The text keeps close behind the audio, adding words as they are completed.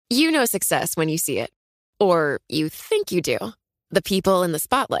You know success when you see it. Or you think you do. The people in the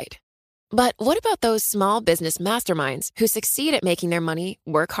spotlight. But what about those small business masterminds who succeed at making their money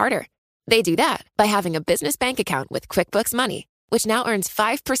work harder? They do that by having a business bank account with QuickBooks Money, which now earns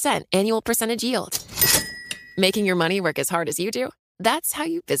 5% annual percentage yield. Making your money work as hard as you do? That's how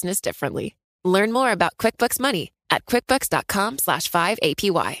you business differently. Learn more about QuickBooks Money at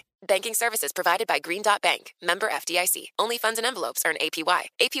quickbooks.com/5APY. Banking services provided by Green Dot Bank. Member FDIC. Only funds and envelopes earn APY.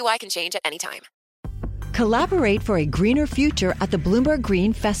 APY can change at any time. Collaborate for a greener future at the Bloomberg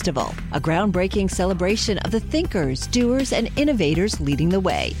Green Festival, a groundbreaking celebration of the thinkers, doers, and innovators leading the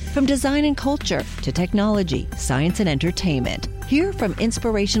way. From design and culture to technology, science, and entertainment. Hear from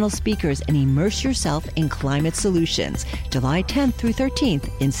inspirational speakers and immerse yourself in climate solutions. July 10th through 13th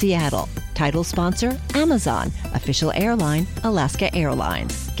in Seattle. Title sponsor, Amazon. Official airline, Alaska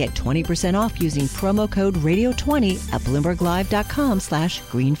Airlines. Get 20% off using promo code radio20 at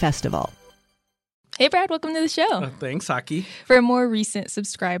bloomberglive.com/greenfestival. Hey, Brad, welcome to the show. Thanks, Aki. For more recent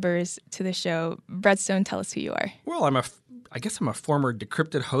subscribers to the show, Brad Stone, tell us who you are. Well, I guess I'm a former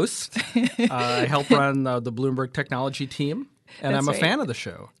Decrypted host. I help run the Bloomberg technology team, and I'm a fan of the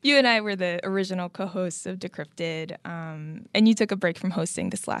show. You and I were the original co-hosts of Decrypted, and you took a break from hosting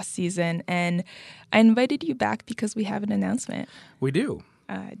this last season, and I invited you back because we have an announcement. We do.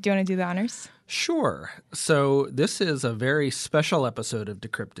 Do you want to do the honors? Sure. So this is a very special episode of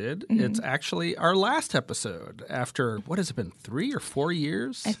Decrypted. Mm-hmm. It's actually our last episode after, what has it been, 3 or 4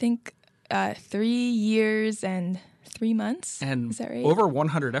 years? I think 3 years and 3 months. And is that right? over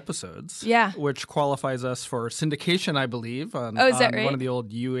 100 episodes. Yeah. Which qualifies us for syndication, I believe, on is that right? one of the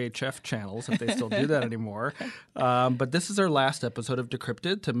old UHF channels, if they still do that anymore. But this is our last episode of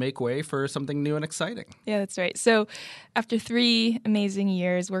Decrypted to make way for something new and exciting. Yeah, that's right. So after 3 amazing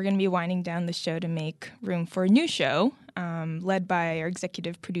years, we're going to be winding down the show to make room for a new show led by our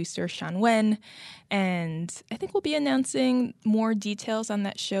executive producer, Sean Wen. And I think we'll be announcing more details on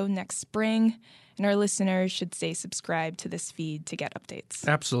that show next spring. And our listeners should stay subscribed to this feed to get updates.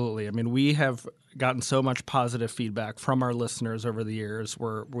 Absolutely. I mean, we have gotten so much positive feedback from our listeners over the years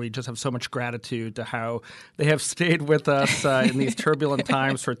where we just have so much gratitude to how they have stayed with us in these turbulent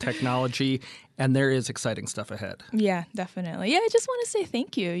times for technology. And there is exciting stuff ahead. Yeah, definitely. Yeah, I just want to say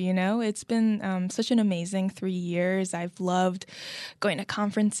thank you. You know, it's been such an amazing 3 years. I've loved going to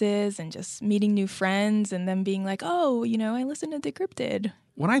conferences and just meeting new friends and them being like, oh, you know, I listened to Decrypted.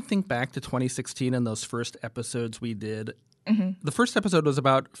 When I think back to 2016 and those first episodes we did, mm-hmm. the first episode was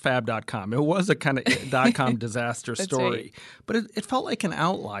about fab.com. It was a kind of .com disaster story. Right. But it felt like an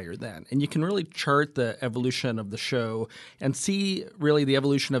outlier then. And you can really chart the evolution of the show and see really the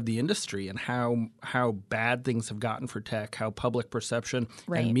evolution of the industry and how bad things have gotten for tech, how public perception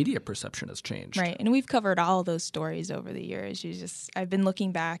and media perception has changed. Right. And we've covered all those stories over the years. I've been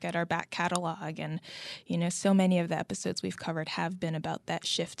looking back at our back catalog and, you know, so many of the episodes we've covered have been about that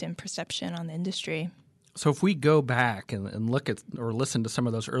shift in perception on the industry. So if we go back and look at or listen to some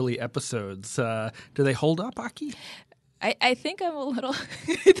of those early episodes, do they hold up, Aki? I think I'm a little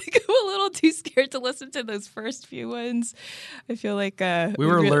too scared to listen to those first few ones. I feel like we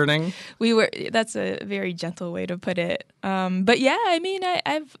were learning. That's a very gentle way to put it. But yeah, I mean,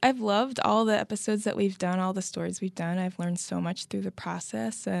 I've loved all the episodes that we've done, all the stories we've done. I've learned so much through the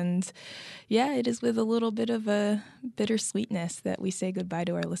process, and yeah, it is with a little bit of a bittersweetness that we say goodbye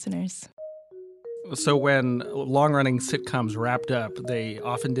to our listeners. So when long-running sitcoms wrapped up, they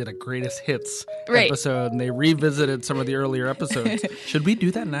often did a greatest hits right. episode, and they revisited some of the earlier episodes. Should we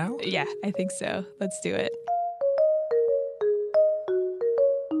do that now? Yeah, I think so. Let's do it.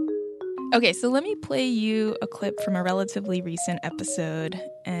 Okay, so let me play you a clip from a relatively recent episode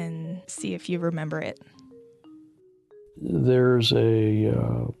and see if you remember it. There's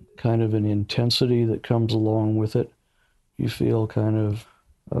a kind of an intensity that comes along with it. You feel kind of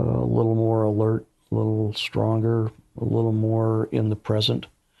a little more alert, a little stronger, a little more in the present.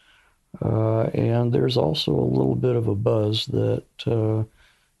 And there's also a little bit of a buzz that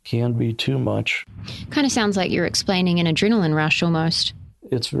can be too much. Kind of sounds like you're explaining an adrenaline rush almost.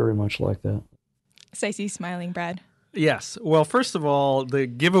 It's very much like that. So I see smiling, Brad. Yes. Well, first of all, the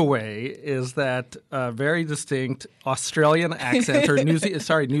giveaway is that very distinct Australian accent, or New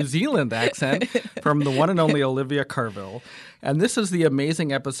Zealand accent from the one and only Olivia Carville. And this is the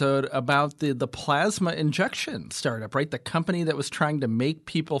amazing episode about the plasma injection startup, right? The company that was trying to make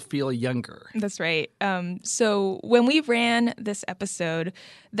people feel younger. That's right. So when we ran this episode,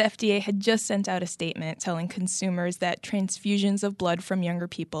 the FDA had just sent out a statement telling consumers that transfusions of blood from younger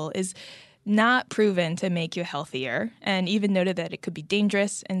people is not proven to make you healthier, and even noted that it could be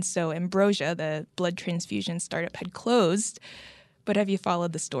dangerous. And so Ambrosia, the blood transfusion startup, had closed. But have you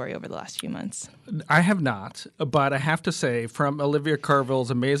followed the story over the last few months? I have not, but I have to say, from Olivia Carville's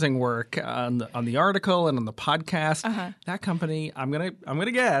amazing work on the article and on the podcast, that company, I'm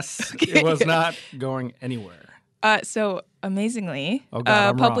gonna guess, it was not going anywhere. So amazingly, oh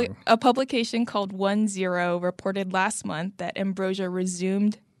God, I'm wrong. A publication called 10 reported last month that Ambrosia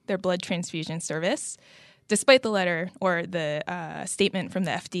resumed their blood transfusion service, despite the letter or the statement from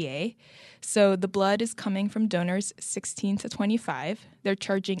the FDA. So the blood is coming from donors 16 to 25. They're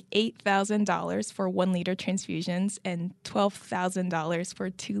charging $8,000 for 1 liter transfusions and $12,000 for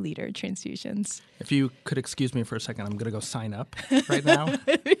 2 liter transfusions. If you could excuse me for a second, I'm going to go sign up right now.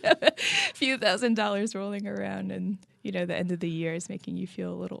 A few $1,000s rolling around, and the end of the year is making you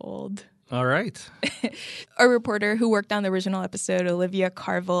feel a little old. All right. A reporter who worked on the original episode, Olivia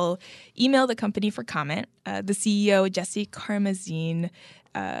Carville, emailed the company for comment. The CEO, Jesse Karmazine,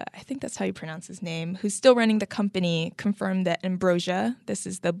 I think that's how you pronounce his name, who's still running the company, confirmed that Ambrosia, this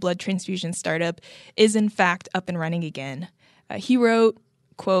is the blood transfusion startup, is in fact up and running again. He wrote,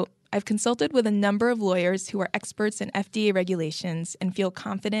 quote, "I've consulted with a number of lawyers who are experts in FDA regulations and feel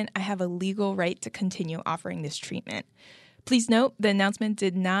confident I have a legal right to continue offering this treatment. Please note, the announcement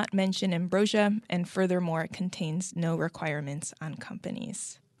did not mention Ambrosia, and furthermore, it contains no requirements on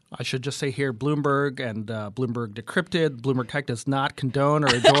companies." I should just say here, Bloomberg and Bloomberg Decrypted, Bloomberg Tech does not condone or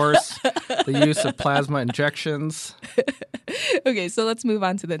endorse the use of plasma injections. Okay, so let's move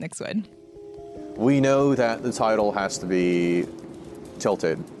on to the next one. We know that the title has to be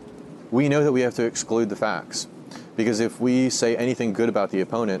tilted. We know that we have to exclude the facts. Because if we say anything good about the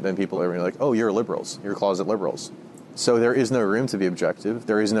opponent, then people are like, oh, you're liberals. You're closet liberals. So there is no room to be objective.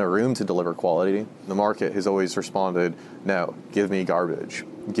 There is no room to deliver quality. The market has always responded, no, give me garbage.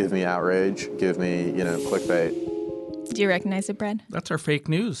 Give me outrage. Give me, clickbait. Do you recognize it, Brad? That's our fake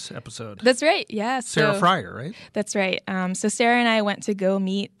news episode. That's right, yeah. Sarah Fryer, right? That's right. So Sarah and I went to go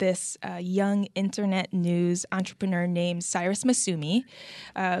meet this young internet news entrepreneur named Cyrus Masumi,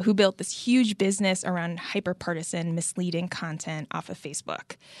 who built this huge business around hyper-partisan, misleading content off of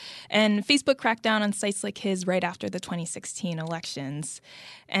Facebook. And Facebook cracked down on sites like his right after the 2016 elections.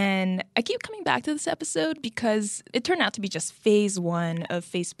 And I keep coming back to this episode because it turned out to be just phase one of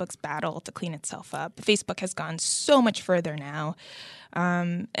Facebook's battle to clean itself up. Facebook has gone so much further now.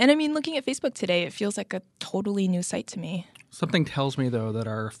 And I mean, looking at Facebook today, it feels like a totally new site to me. Something tells me, though, that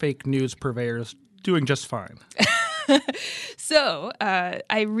our fake news purveyor is doing just fine. So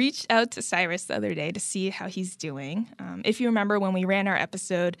I reached out to Cyrus the other day to see how he's doing. If you remember when we ran our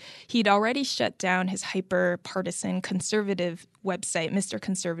episode, he'd already shut down his hyper-partisan conservative website,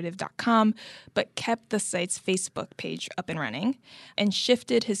 MrConservative.com, but kept the site's Facebook page up and running and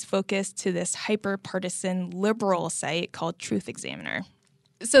shifted his focus to this hyper-partisan liberal site called Truth Examiner.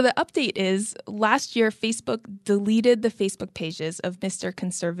 So the update is, last year, Facebook deleted the Facebook pages of Mr.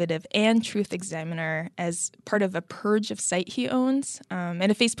 Conservative and Truth Examiner as part of a purge of site he owns. And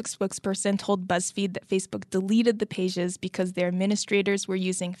a Facebook spokesperson told BuzzFeed that Facebook deleted the pages because their administrators were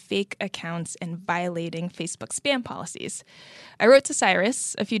using fake accounts and violating Facebook spam policies. I wrote to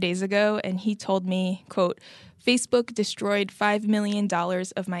Cyrus a few days ago, and he told me, quote, "Facebook destroyed $5 million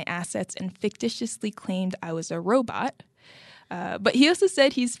of my assets and fictitiously claimed I was a robot." But he also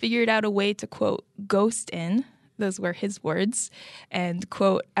said he's figured out a way to, quote, "ghost in," those were his words, and,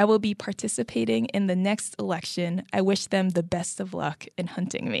 quote, "I will be participating in the next election. I wish them the best of luck in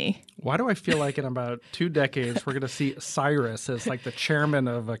hunting me." Why do I feel like in about 2 decades we're going to see Cyrus as like the chairman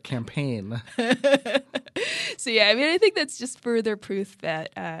of a campaign? So, yeah, I mean, I think that's just further proof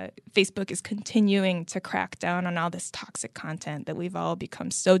that Facebook is continuing to crack down on all this toxic content that we've all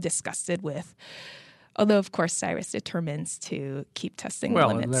become so disgusted with. Although, of course, Cyrus determines to keep testing the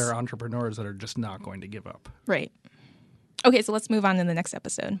limits. Well, and there are entrepreneurs that are just not going to give up. Right. Okay, so let's move on to the next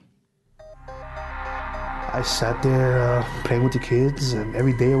episode. I sat there playing with the kids, and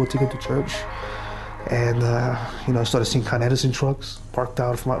every day I would take them to church. And, I started seeing Con Edison trucks parked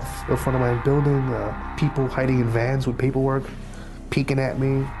out in front of my building, people hiding in vans with paperwork, peeking at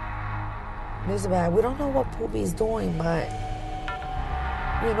me. Mr. Bad, we don't know what Poopy's doing, but,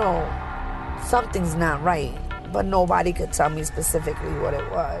 something's not right, but nobody could tell me specifically what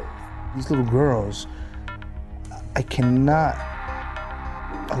it was. These little girls, I cannot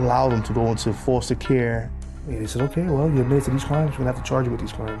allow them to go into foster care. And they said, okay, well, you admitted to these crimes, we're going to have to charge you with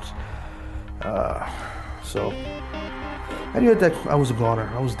these crimes. So I knew that I was a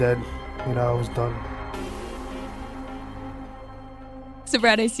goner. I was dead. I was done. So,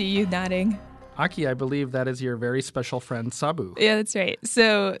 Brad, I see you nodding. Aki, I believe that is your very special friend, Sabu. Yeah, that's right.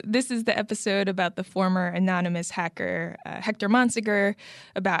 So this is the episode about the former anonymous hacker, Hector Monsegur,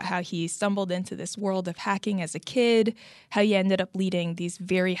 about how he stumbled into this world of hacking as a kid, how he ended up leading these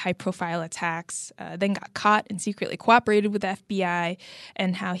very high-profile attacks, then got caught and secretly cooperated with the FBI,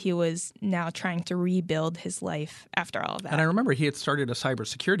 and how he was now trying to rebuild his life after all of that. And I remember he had started a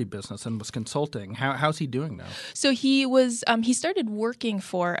cybersecurity business and was consulting. How's he doing now? So he was he started working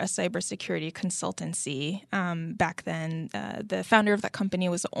for a cybersecurity consultancy back then. The founder of that company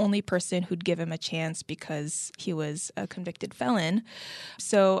was the only person who'd give him a chance because he was a convicted felon.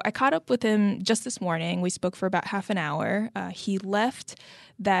 So I caught up with him just this morning. We spoke for about half an hour. He left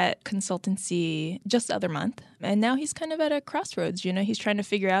that consultancy just the other month. And now he's kind of at a crossroads. You know, he's trying to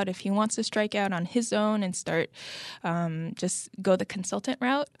figure out if he wants to strike out on his own and start just go the consultant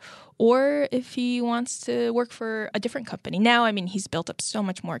route, or if he wants to work for a different company. Now, I mean, he's built up so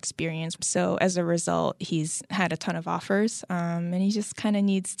much more experience. So as a result, he's had a ton of offers, and he just kind of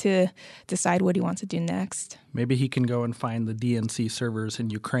needs to decide what he wants to do next. Maybe he can go and find the DNC servers in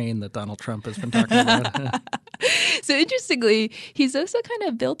Ukraine that Donald Trump has been talking about. So interestingly, he's also kind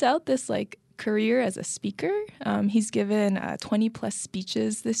of built out this career as a speaker. He's given 20 plus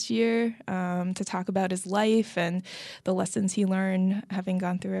speeches this year to talk about his life and the lessons he learned having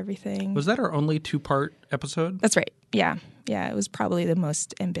gone through everything. Was that our only 2-part episode? That's right. Yeah. It was probably the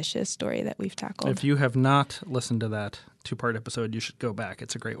most ambitious story that we've tackled. If you have not listened to that 2-part episode, you should go back.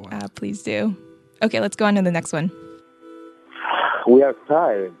 It's a great one. Please do. Okay, let's go on to the next one. We are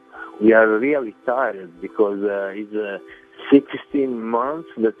tired. We are really tired because it's 16 months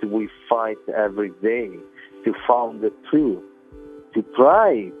that we fight every day to find the truth, to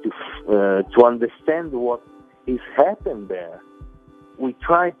try to understand what is happened there. We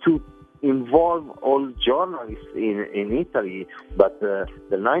try to involve all journalists in Italy, but the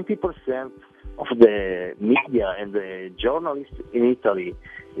 90% of the media and the journalists in Italy,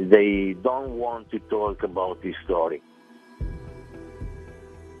 they don't want to talk about this story.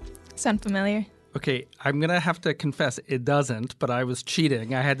 Sound familiar? Okay, I'm going to have to confess it doesn't, but I was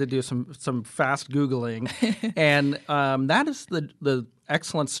cheating. I had to do some fast Googling. And that is the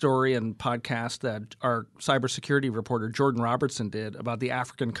excellent story and podcast that our cybersecurity reporter Jordan Robertson did about the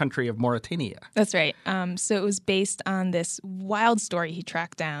African country of Mauritania. That's right. So it was based on this wild story he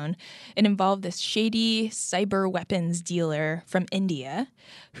tracked down. It involved this shady cyber weapons dealer from India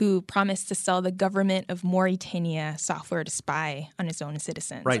who promised to sell the government of Mauritania software to spy on its own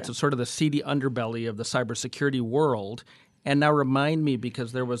citizens. Right, so sort of the seedy underbelly of the cybersecurity world. And now remind me,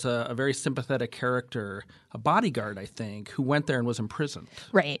 because there was a very sympathetic character, a bodyguard, I think, who went there and was imprisoned.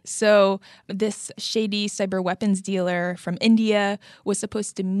 Right. So this shady cyber weapons dealer from India was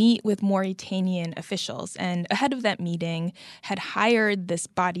supposed to meet with Mauritanian officials. And ahead of that meeting, had hired this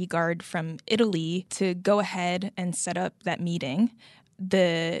bodyguard from Italy to go ahead and set up that meeting.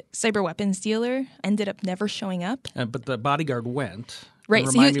 The cyber weapons dealer ended up never showing up. But the bodyguard went. Right.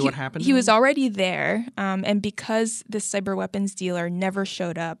 Remind me what happened? He was already there. And because this cyber weapons dealer never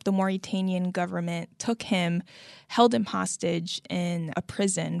showed up, the Mauritanian government took him, held him hostage in a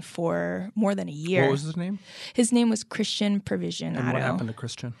prison for more than a year. What was his name? His name was Christian Provisionato. And what happened to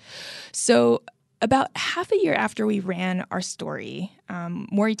Christian? So about half a year after we ran our story,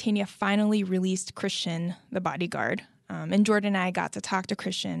 Mauritania finally released Christian, the bodyguard. And Jordan and I got to talk to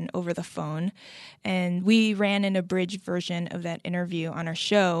Christian over the phone, and we ran an abridged version of that interview on our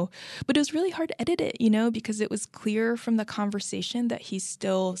show. But it was really hard to edit it, because it was clear from the conversation that he's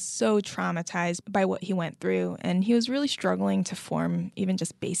still so traumatized by what he went through, and he was really struggling to form even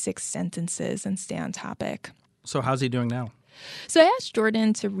just basic sentences and stay on topic. So how's he doing now? So I asked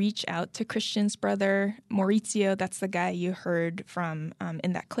Jordan to reach out to Christian's brother, Maurizio. That's the guy you heard from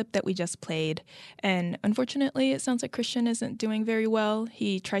in that clip that we just played. And unfortunately, it sounds like Christian isn't doing very well.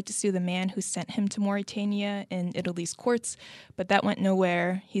 He tried to sue the man who sent him to Mauritania in Italy's courts, but that went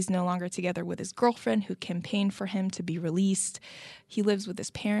nowhere. He's no longer together with his girlfriend, who campaigned for him to be released. He lives with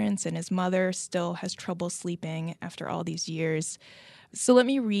his parents, and his mother still has trouble sleeping after all these years. So let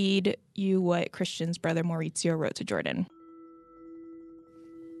me read you what Christian's brother Maurizio wrote to Jordan.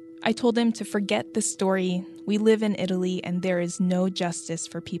 I told him to forget the story. We live in Italy and there is no justice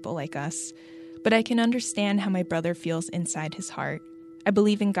for people like us. But I can understand how my brother feels inside his heart. I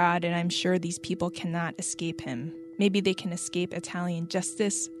believe in God and I'm sure these people cannot escape him. Maybe they can escape Italian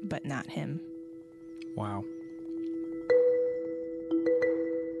justice, but not him. Wow.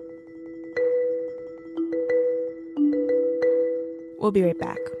 We'll be right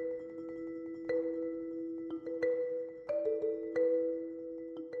back.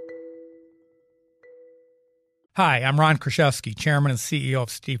 Hi, I'm Ron Kraszewski, Chairman and CEO of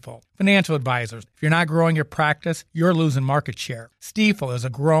Stifel. Financial advisors, if you're not growing your practice, you're losing market share. Stifel is a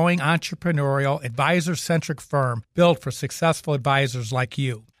growing entrepreneurial, advisor-centric firm built for successful advisors like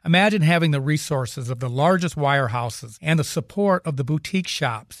you. Imagine having the resources of the largest wirehouses and the support of the boutique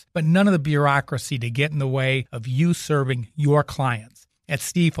shops, but none of the bureaucracy to get in the way of you serving your clients. At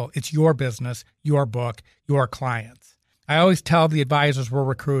Stifel, it's your business, your book, your clients. I always tell the advisors we're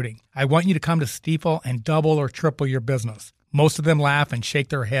recruiting, I want you to come to Stifel and double or triple your business. Most of them laugh and shake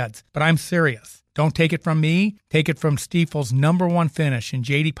their heads, but I'm serious. Don't take it from me. Take it from Stifel's #1 finish in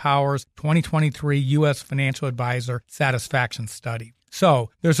J.D. Power's 2023 U.S. Financial Advisor Satisfaction Study. So,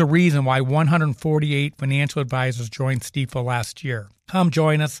 there's a reason why 148 financial advisors joined Stifel last year. Come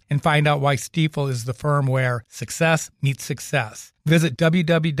join us and find out why Stifel is the firm where success meets success. Visit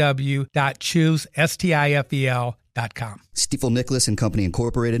www.choosestifel.com. Stifel Nicholas and Company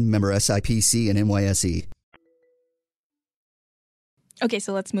Incorporated, member SIPC and NYSE. Okay,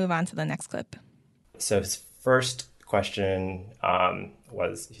 so let's move on to the next clip. So his first question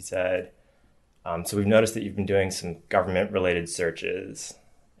was, he said, so we've noticed that you've been doing some government-related searches,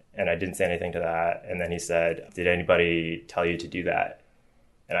 and I didn't say anything to that. And then he said, did anybody tell you to do that?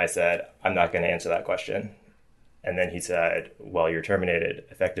 And I said, I'm not going to answer that question. And then he said, well, you're terminated,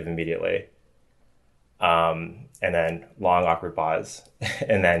 effective immediately. And then long, awkward pause.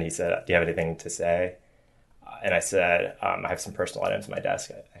 And then he said, do you have anything to say? And I said, I have some personal items on my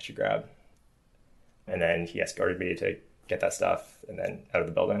desk I should grab. And then he escorted me to get that stuff and then out of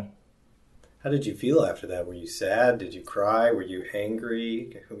the building. How did you feel after that? Were you sad? Did you cry? Were you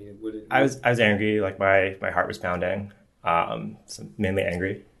angry? I mean, I was angry. Like my heart was pounding. So mainly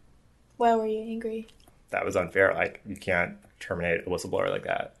angry. Why were you angry? That was unfair. Like, you can't terminate a whistleblower like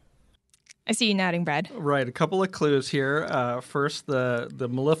that. I see you nodding, Brad. Right. A couple of clues here. First, the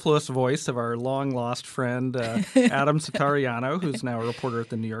mellifluous voice of our long-lost friend, Adam Satariano, who's now a reporter at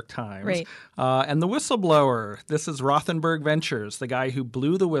the New York Times. Right. And the whistleblower. This is Rothenberg Ventures, the guy who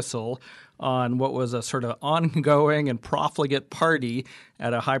blew the whistle on what was a sort of ongoing and profligate party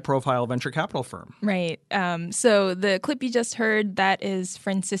at a high-profile venture capital firm. Right. So the clip you just heard, that is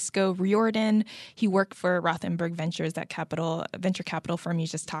Francisco Riordan. He worked for Rothenberg Ventures, that venture capital firm you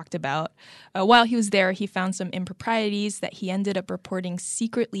just talked about. While he was there, he found some improprieties that he ended up reporting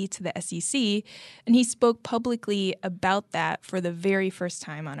secretly to the SEC, and he spoke publicly about that for the very first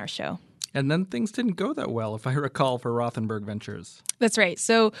time on our show. And then things didn't go that well, if I recall, for Rothenberg Ventures. That's right.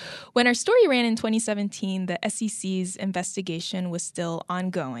 So when our story ran in 2017, the SEC's investigation was still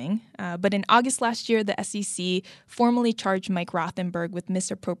ongoing. But in August last year, the SEC formally charged Mike Rothenberg with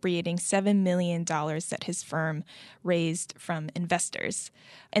misappropriating $7 million that his firm raised from investors.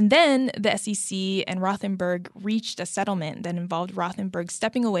 And then the SEC and Rothenberg reached a settlement that involved Rothenberg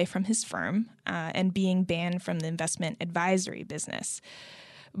stepping away from his firm and being banned from the investment advisory business.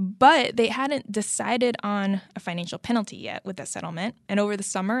 But they hadn't decided on a financial penalty yet with that settlement. And over the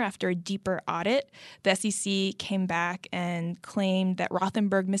summer, after a deeper audit, the SEC came back and claimed that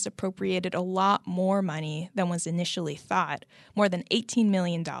Rothenberg misappropriated a lot more money than was initially thought, more than $18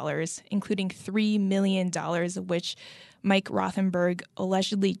 million, including $3 million of which Mike Rothenberg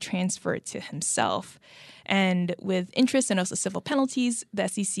allegedly transferred to himself. And with interest and also civil penalties, the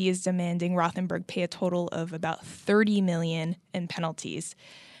SEC is demanding Rothenberg pay a total of about $30 million in penalties.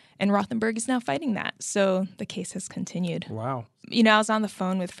 And Rothenberg is now fighting that. So the case has continued. Wow. You know, I was on the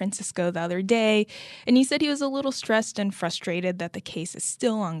phone with Francisco the other day, and he said he was a little stressed and frustrated that the case is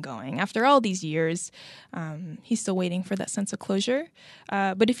still ongoing. After all these years, he's still waiting for that sense of closure.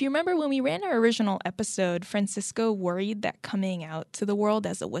 But if you remember when we ran our original episode, Francisco worried that coming out to the world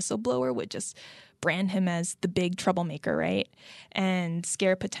as a whistleblower would just brand him as the big troublemaker, right? And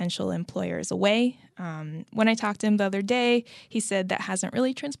scare potential employers away. When I talked to him the other day, he said that hasn't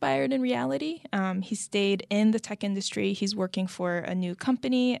really transpired in reality. He stayed in the tech industry. He's working for a new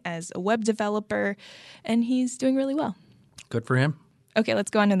company as a web developer, and he's doing really well. Good for him. Okay,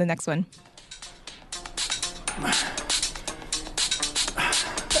 let's go on to the next one.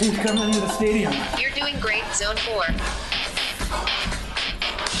 He's coming into the stadium. You're doing great, Zone 4.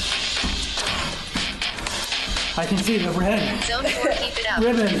 I can see the red. Zone 4, keep it up.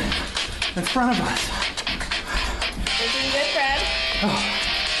 Ribbon in front of us. You're doing good, Fred. Oh,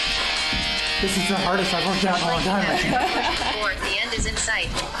 this is the hardest I've worked out in a long time. 4, the end is in sight.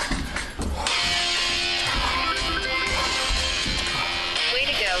 Way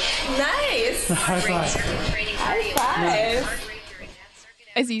to go. Nice. High five. High five.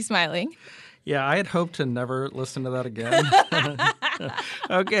 I see you smiling. Yeah, I had hoped to never listen to that again.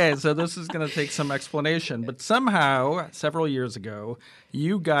 Okay, so this is going to take some explanation, but somehow, several years ago,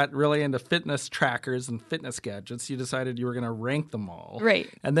 you got really into fitness trackers and fitness gadgets. You decided you were going to rank them all. Right.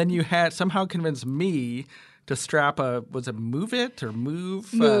 And then you had somehow convinced me to strap was it Move It or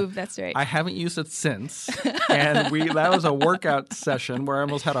Move? Move, that's right. I haven't used it since. And that was a workout session where I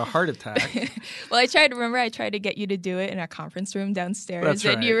almost had a heart attack. Well, I tried to get you to do it in a conference room downstairs, That's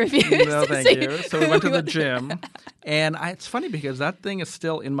and right. you refused. No, thank you. So we went to the gym, and it's funny because that thing is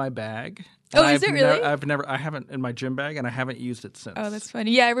still in my bag. Oh, is it really? I haven't in my gym bag, and I haven't used it since. Oh, that's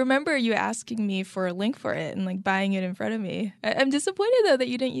funny. Yeah, I remember you asking me for a link for it and like buying it in front of me. I'm disappointed though that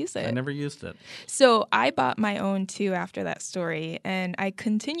you didn't use it. I never used it. So I bought my own too after that story, and I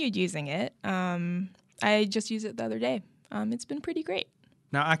continued using it. I just used it the other day. It's been pretty great.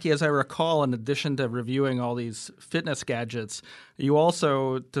 Now, Aki, as I recall, in addition to reviewing all these fitness gadgets, you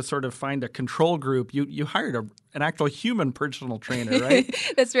also, to sort of find a control group, you hired an actual human personal trainer,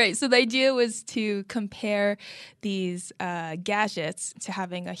 right? That's right. So the idea was to compare these gadgets to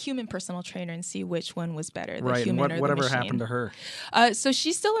having a human personal trainer and see which one was better, the right. human And or the whatever machine. happened to her? So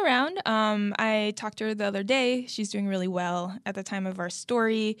she's still around. I talked to her the other day. She's doing really well. At the time of our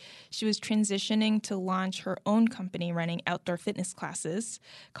story, she was transitioning to launch her own company running outdoor fitness classes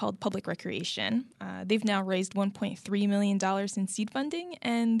called Public Recreation. They've now raised $1.3 million in seed funding,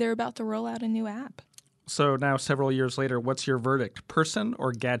 and they're about to roll out a new app. So now, several years later, what's your verdict? Person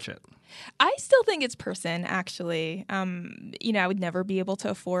or gadget? I still think it's person, actually. I would never be able to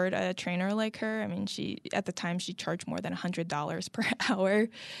afford a trainer like her. I mean, at the time she charged more than $100 per hour.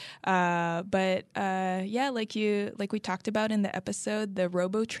 Like we talked about in the episode, the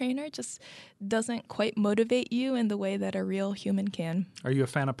robo trainer just doesn't quite motivate you in the way that a real human can. Are you a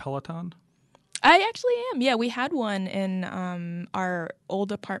fan of Peloton? I actually am. Yeah, we had one in our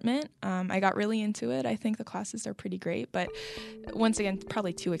old apartment. I got really into it. I think the classes are pretty great, but once again,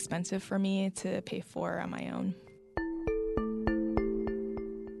 probably too expensive for me to pay for on my own.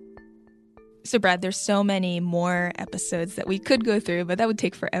 So, Brad, there's so many more episodes that we could go through, but that would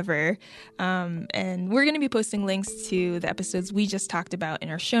take forever. And we're going to be posting links to the episodes we just talked about in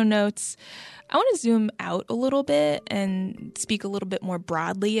our show notes. I want to zoom out a little bit and speak a little bit more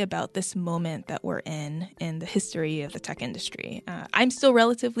broadly about this moment that we're in the history of the tech industry. I'm still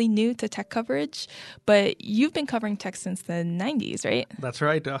relatively new to tech coverage, but you've been covering tech since the 90s, right? That's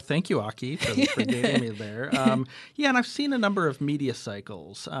right. Thank you, Aki, for dating me there. And I've seen a number of media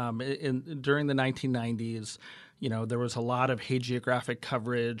cycles. During the 1990s, there was a lot of hagiographic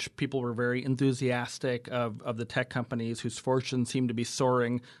coverage. People were very enthusiastic of the tech companies whose fortunes seemed to be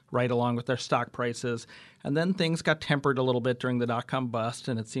soaring right along with their stock prices. And then things got tempered a little bit during the dot-com bust,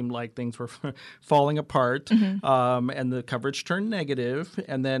 and it seemed like things were falling apart. Mm-hmm. And the coverage turned negative.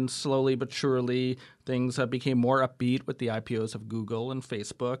 And then slowly but surely, things became more upbeat with the IPOs of Google and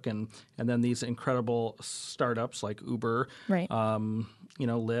Facebook, and then these incredible startups like Uber, right.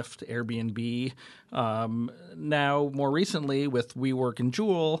 Lyft, Airbnb. Now, more recently, with WeWork and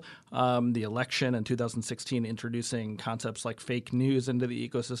Jewel, the election in 2016 introducing concepts like fake news into the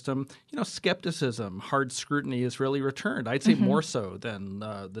ecosystem, skepticism, hard scrutiny has really returned. I'd say more so than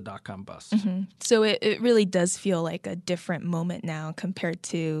the dot-com bust. Mm-hmm. So it really does feel like a different moment now compared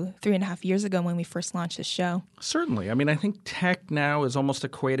to 3.5 years ago when we first launched the show. Certainly. I mean, I think tech now is almost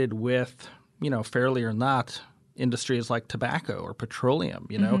equated with, fairly or not, industries like tobacco or petroleum,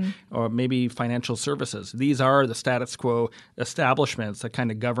 or maybe financial services. These are the status quo establishments that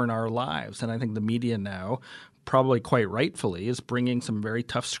kind of govern our lives. And I think the media now, probably quite rightfully, is bringing some very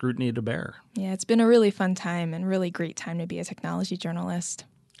tough scrutiny to bear. Yeah, it's been a really fun time and really great time to be a technology journalist.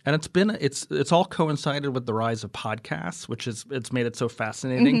 And it's all coincided with the rise of podcasts, which it's made it so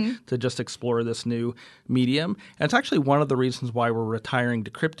fascinating to just explore this new medium. And it's actually one of the reasons why we're retiring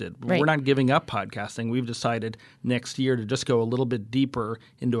Decrypted. Right. We're not giving up podcasting. We've decided next year to just go a little bit deeper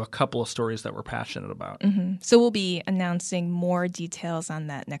into a couple of stories that we're passionate about. Mm-hmm. So we'll be announcing more details on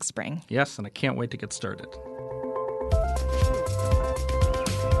that next spring. Yes, and I can't wait to get started.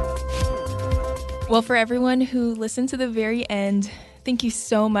 Well, for everyone who listened to the very end, thank you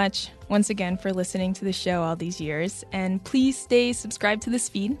so much once again for listening to the show all these years. And please stay subscribed to this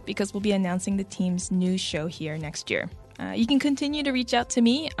feed because we'll be announcing the team's new show here next year. You can continue to reach out to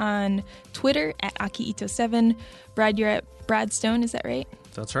me on Twitter at AkiIto7. Brad, you're at Brad Stone, is that right?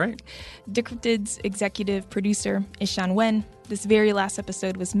 That's right. Decrypted's executive producer is Sean Wen. This very last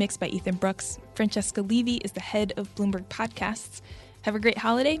episode was mixed by Ethan Brooks. Francesca Levy is the head of Bloomberg Podcasts. Have a great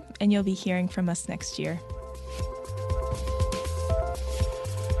holiday, and you'll be hearing from us next year.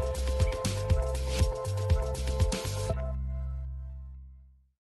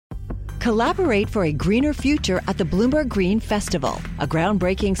 Collaborate for a greener future at the Bloomberg Green Festival, a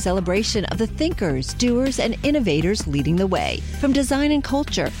groundbreaking celebration of the thinkers, doers, and innovators leading the way. From design and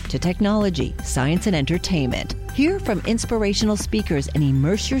culture to technology, science, and entertainment. Hear from inspirational speakers and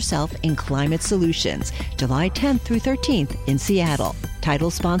immerse yourself in climate solutions. July 10th through 13th in Seattle.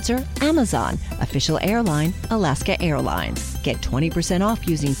 Title sponsor, Amazon. Official airline, Alaska Airlines. Get 20% off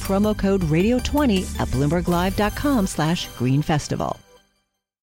using promo code radio20 at BloombergLive.com/Green Festival.